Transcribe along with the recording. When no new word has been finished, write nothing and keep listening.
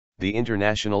The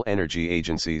International Energy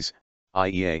Agency's,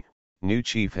 IEA, new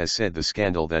chief has said the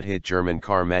scandal that hit German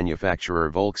car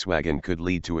manufacturer Volkswagen could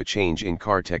lead to a change in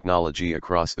car technology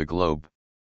across the globe.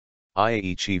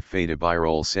 IAE Chief Fatih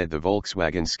Birol said the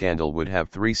Volkswagen scandal would have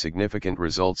three significant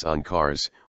results on cars,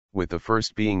 with the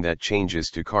first being that changes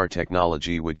to car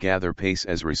technology would gather pace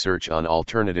as research on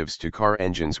alternatives to car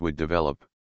engines would develop.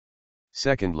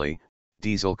 Secondly,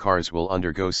 diesel cars will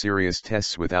undergo serious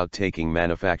tests without taking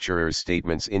manufacturers'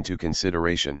 statements into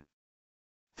consideration.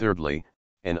 Thirdly,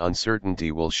 an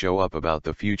uncertainty will show up about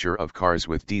the future of cars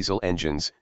with diesel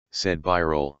engines, said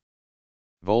Birol.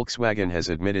 Volkswagen has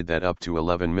admitted that up to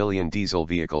 11 million diesel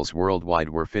vehicles worldwide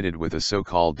were fitted with a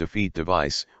so-called defeat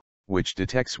device, which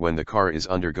detects when the car is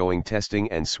undergoing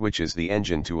testing and switches the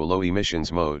engine to a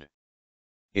low-emissions mode.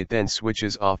 It then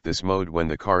switches off this mode when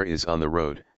the car is on the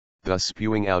road, thus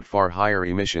spewing out far higher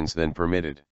emissions than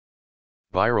permitted.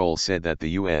 Birol said that the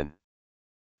UN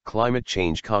Climate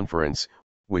Change Conference,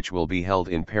 which will be held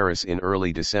in Paris in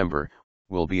early December,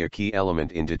 will be a key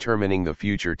element in determining the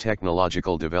future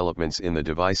technological developments in the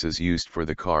devices used for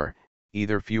the car,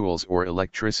 either fuels or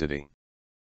electricity.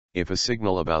 If a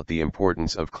signal about the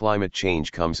importance of climate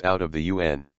change comes out of the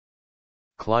UN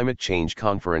Climate Change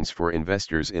Conference for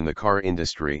investors in the car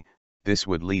industry, this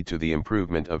would lead to the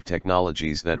improvement of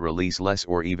technologies that release less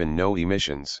or even no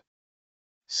emissions.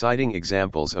 Citing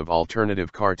examples of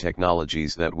alternative car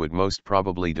technologies that would most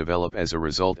probably develop as a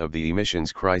result of the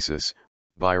emissions crisis,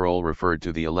 Birol referred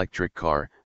to the electric car,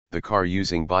 the car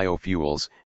using biofuels,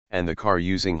 and the car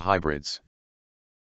using hybrids.